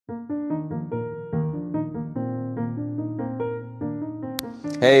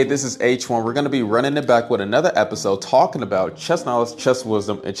Hey, this is H1. We're going to be running it back with another episode talking about chess knowledge, chess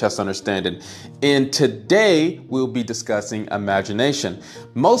wisdom, and chess understanding. And today we'll be discussing imagination.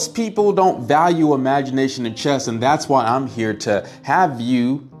 Most people don't value imagination in chess, and that's why I'm here to have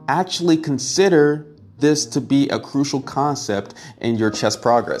you actually consider this to be a crucial concept in your chess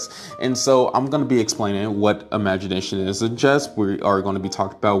progress. And so I'm going to be explaining what imagination is in chess. We are going to be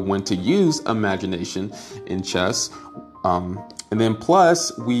talking about when to use imagination in chess. And then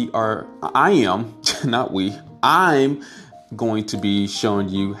plus I'm going to be showing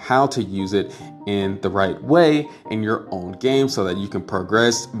you how to use it in the right way in your own game so that you can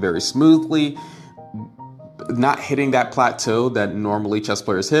progress very smoothly, not hitting that plateau that normally chess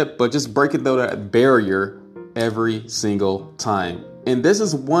players hit, but just breaking through that barrier every single time. And this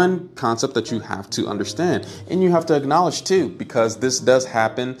is one concept that you have to understand and you have to acknowledge too, because this does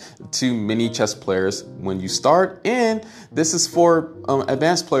happen to many chess players when you start. And this is for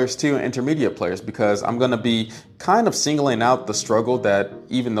advanced players too, and intermediate players, because I'm going to be kind of singling out the struggle that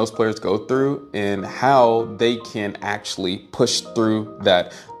even those players go through and how they can actually push through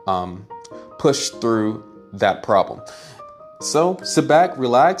that problem. So sit back,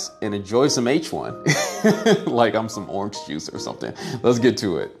 relax, and enjoy some H1 like I'm some orange juice or something. Let's get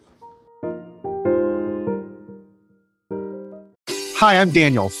to it. Hi, I'm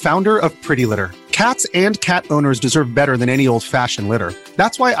Daniel, founder of Pretty Litter. Cats and cat owners deserve better than any old-fashioned litter.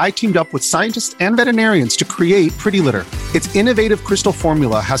 That's why I teamed up with scientists and veterinarians to create Pretty Litter. Its innovative crystal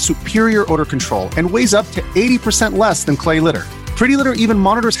formula has superior odor control and weighs up to 80% less than clay litter. Pretty Litter even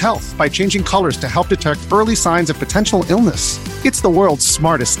monitors health by changing colors to help detect early signs of potential illness. It's the world's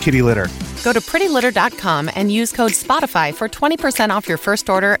smartest kitty litter. Go to prettylitter.com and use code SPOTIFY for 20% off your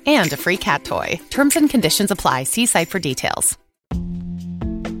first order and a free cat toy. Terms and conditions apply. See site for details.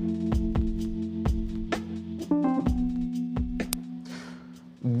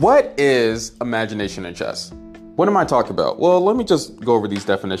 What is imagination in chess? What am I talking about? Well, let me just go over these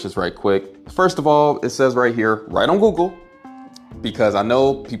definitions right quick. First of all, it says right here, right on Google, because I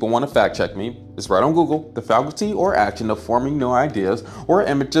know people want to fact check me. It's right on Google. The faculty or action of forming new ideas or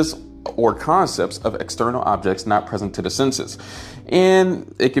images or concepts of external objects not present to the senses.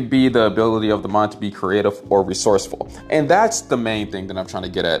 And it could be the ability of the mind to be creative or resourceful. And that's the main thing that I'm trying to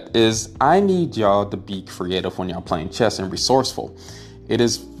get at is I need y'all to be creative when y'all playing chess and resourceful. It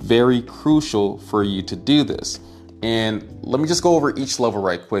is very crucial for you to do this. And let me just go over each level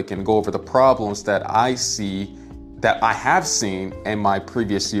right quick and go over the problems that I have seen in my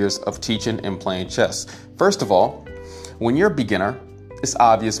previous years of teaching and playing chess. First of all, when you're a beginner, it's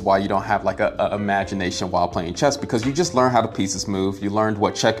obvious why you don't have like a imagination while playing chess, because you just learn how the pieces move. You learned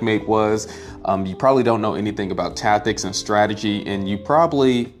what checkmate was. You probably don't know anything about tactics and strategy, and you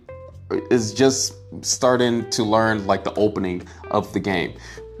probably is just starting to learn like the opening of the game,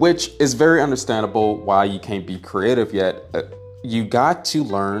 which is very understandable why you can't be creative yet. You got to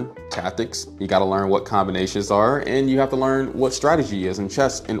learn tactics, you got to learn what combinations are, and you have to learn what strategy is in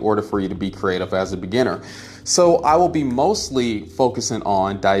chess in order for you to be creative as a beginner. So I will be mostly focusing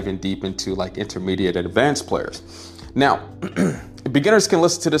on diving deep into like intermediate and advanced players. Now, beginners can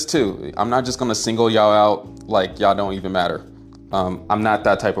listen to this too. I'm not just going to single y'all out like y'all don't even matter. I'm not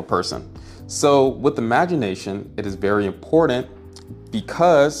that type of person. So with imagination, it is very important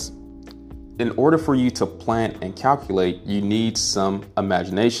because in order for you to plan and calculate, you need some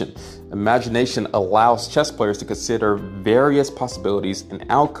imagination. Imagination allows chess players to consider various possibilities and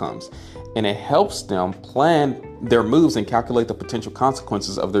outcomes, and it helps them plan their moves and calculate the potential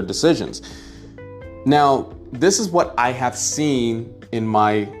consequences of their decisions. Now, this is what I have seen in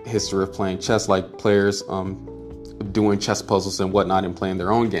my history of playing chess, like players doing chess puzzles and whatnot and playing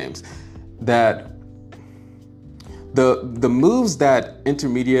their own games, that the moves that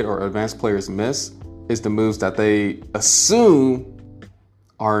intermediate or advanced players miss is the moves that they assume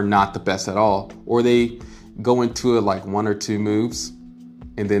are not the best at all, or they go into it like one or two moves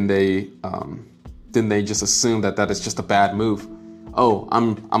and then they just assume that is just a bad move. Oh,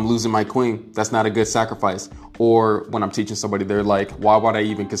 I'm losing my queen. That's not a good sacrifice. Or when I'm teaching somebody, they're like, why would I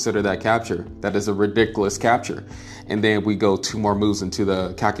even consider that capture? That is a ridiculous capture. And then we go two more moves into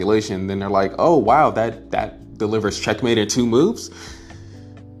the calculation. And then they're like, oh, wow, that delivers checkmate in two moves.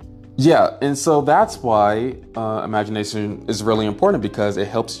 Yeah, and so that's why imagination is really important, because it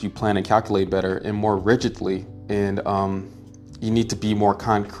helps you plan and calculate better and more rigidly. And you need to be more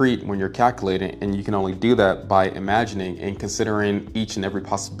concrete when you're calculating, and you can only do that by imagining and considering each and every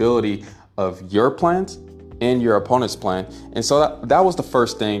possibility of your plans and your opponent's plan. And so that was the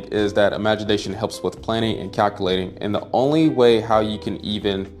first thing, is that imagination helps with planning and calculating. And the only way how you can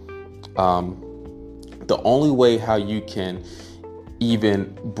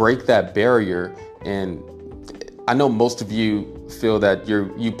even break that barrier. And I know most of you feel that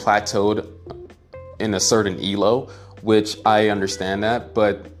you plateaued in a certain elo, which I understand that,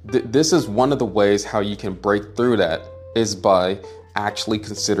 but this is one of the ways how you can break through that is by actually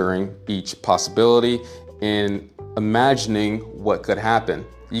considering each possibility and imagining what could happen.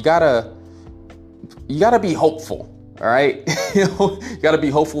 You gotta be hopeful, all right? You gotta be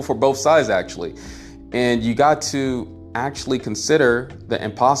hopeful for both sides, actually. And you got to actually consider the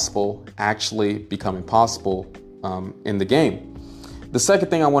impossible actually becoming possible in the game. The second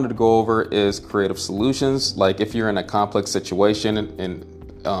thing I wanted to go over is creative solutions. Like if you're in a complex situation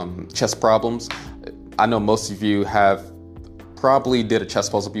in chess problems, I know most of you have probably did a chess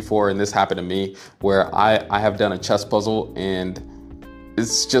puzzle before, and this happened to me where I have done a chess puzzle and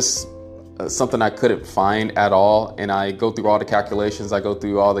it's just something I couldn't find at all. And I go through all the calculations, I go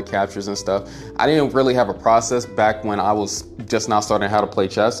through all the captures and stuff. I didn't really have a process back when I was just now starting how to play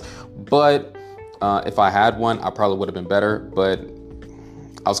chess, but if I had one, I probably would have been better. But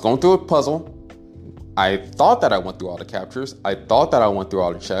I was going through a puzzle. I thought that I went through all the captures. I thought that I went through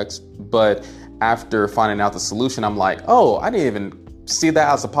all the checks. But after finding out the solution, I'm like, oh, I didn't even see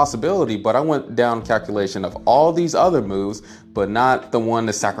that as a possibility. But I went down calculation of all these other moves, but not the one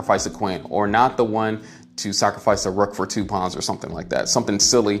to sacrifice a queen, or not the one to sacrifice a rook for 2 pawns or something like that. Something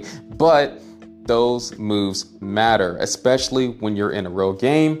silly. But those moves matter, especially when you're in a real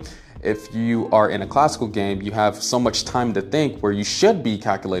game. If you are in a classical game, you have so much time to think where you should be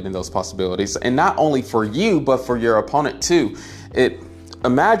calculating those possibilities. And not only for you, but for your opponent too.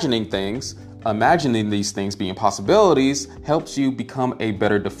 Imagining these things being possibilities helps you become a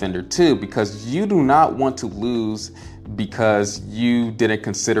better defender too, because you do not want to lose because you didn't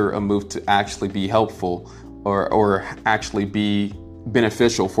consider a move to actually be helpful or actually be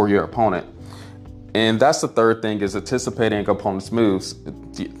beneficial for your opponent. And that's the third thing, is anticipating opponent's moves.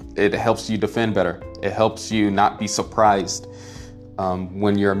 It helps you defend better. It helps you not be surprised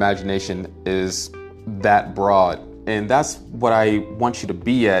when your imagination is that broad. And that's what I want you to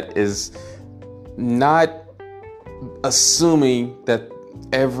be at, is not assuming that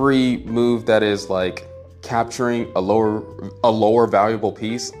every move that is like capturing a lower valuable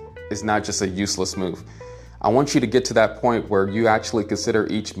piece is not just a useless move. I want you to get to that point where you actually consider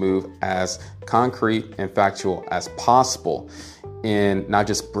each move as concrete and factual as possible and not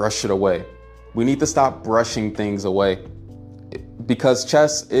just brush it away. We need to stop brushing things away, because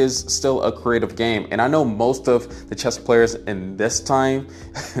chess is still a creative game. And I know most of the chess players in this time,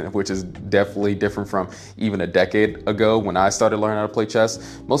 which is definitely different from even a decade ago when I started learning how to play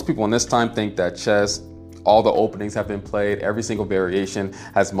chess, most people in this time think that chess, all the openings have been played, every single variation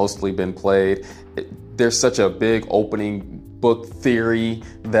has mostly been played. There's such a big opening book theory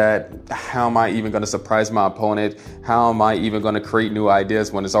that how am I even going to surprise my opponent? How am I even going to create new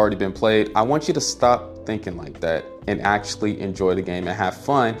ideas when it's already been played? I want you to stop thinking like that and actually enjoy the game and have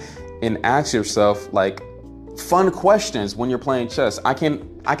fun, and ask yourself like fun questions when you're playing chess. I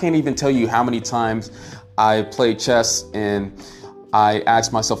can't even tell you how many times I played chess and I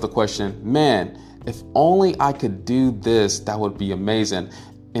asked myself the question, man, if only I could do this, that would be amazing.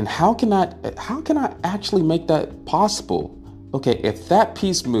 And how can I actually make that possible? Okay, if that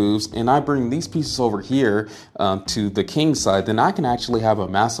piece moves and I bring these pieces over here to the king side, then I can actually have a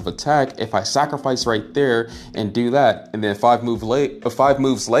massive attack if I sacrifice right there and do that. And then 5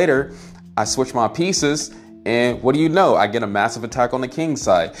 moves later, I switch my pieces, and what do you know? I get a massive attack on the king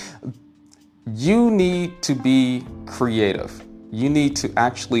side. You need to be creative. You need to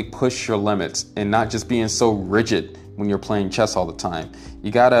actually push your limits and not just being so rigid when you're playing chess all the time.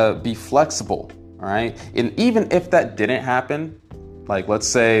 You gotta be flexible, all right? And even if that didn't happen, like let's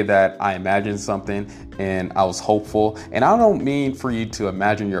say that I imagined something and I was hopeful, and I don't mean for you to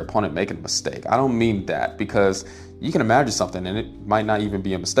imagine your opponent making a mistake. I don't mean that, because you can imagine something and it might not even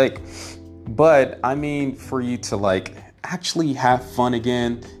be a mistake. But I mean for you to like actually have fun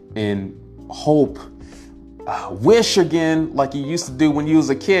again and hope, wish again like you used to do when you was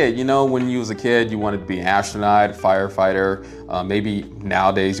a kid. You know, when you was a kid, you wanted to be an astronaut, firefighter, maybe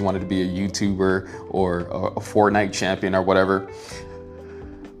nowadays you wanted to be a YouTuber or a Fortnite champion or whatever.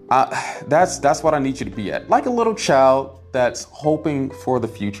 That's what I need you to be at. Like a little child that's hoping for the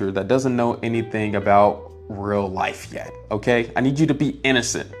future, that doesn't know anything about real life yet, okay? I need you to be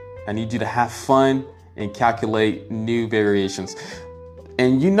innocent. I need you to have fun and calculate new variations.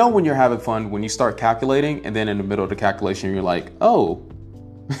 And you know when you're having fun when you start calculating, and then in the middle of the calculation, you're like, oh,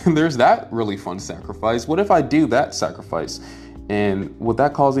 there's that really fun sacrifice. What if I do that sacrifice? And would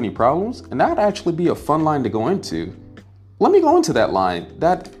that cause any problems? And that'd actually be a fun line to go into. Let me go into that line.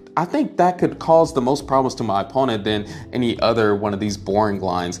 That I think that could cause the most problems to my opponent than any other one of these boring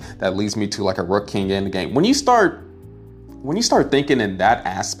lines that leads me to like a rook king endgame. When you start thinking in that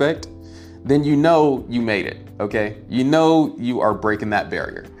aspect, then you know you made it, okay? You know you are breaking that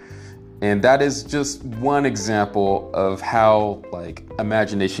barrier. And that is just one example of how like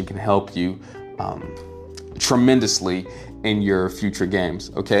imagination can help you tremendously in your future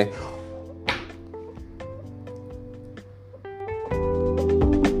games, okay?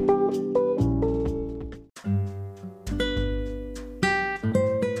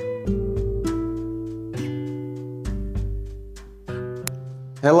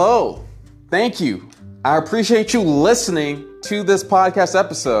 Hello, thank you. I appreciate you listening to this podcast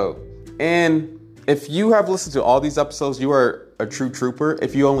episode. And if you have listened to all these episodes, you are a true trooper.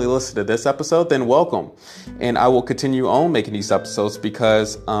 If you only listen to this episode, then welcome. And I will continue on making these episodes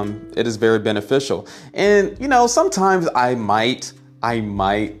because it is very beneficial. And, you know, sometimes I might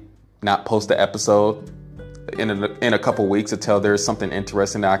not post the episode in a couple weeks until there's something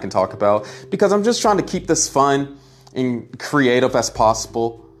interesting that I can talk about, because I'm just trying to keep this fun and creative as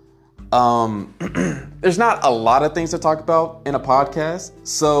possible. There's not a lot of things to talk about in a podcast.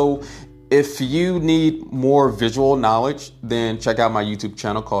 So if you need more visual knowledge, then check out my YouTube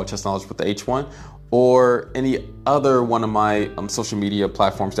channel called Chess Knowledge with the H1, or any other one of my social media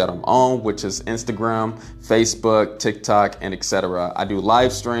platforms that I'm on, which is Instagram, Facebook, TikTok, and etc. I do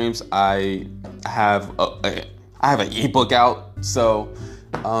live streams. I have an ebook out. So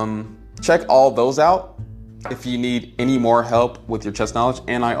check all those out if you need any more help with your chess knowledge,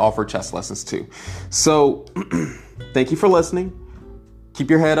 and I offer chess lessons too. So thank you for listening.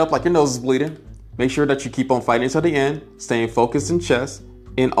 Keep your head up like your nose is bleeding. Make sure that you keep on fighting until the end, staying focused in chess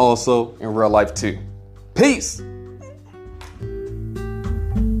and also in real life too. Peace.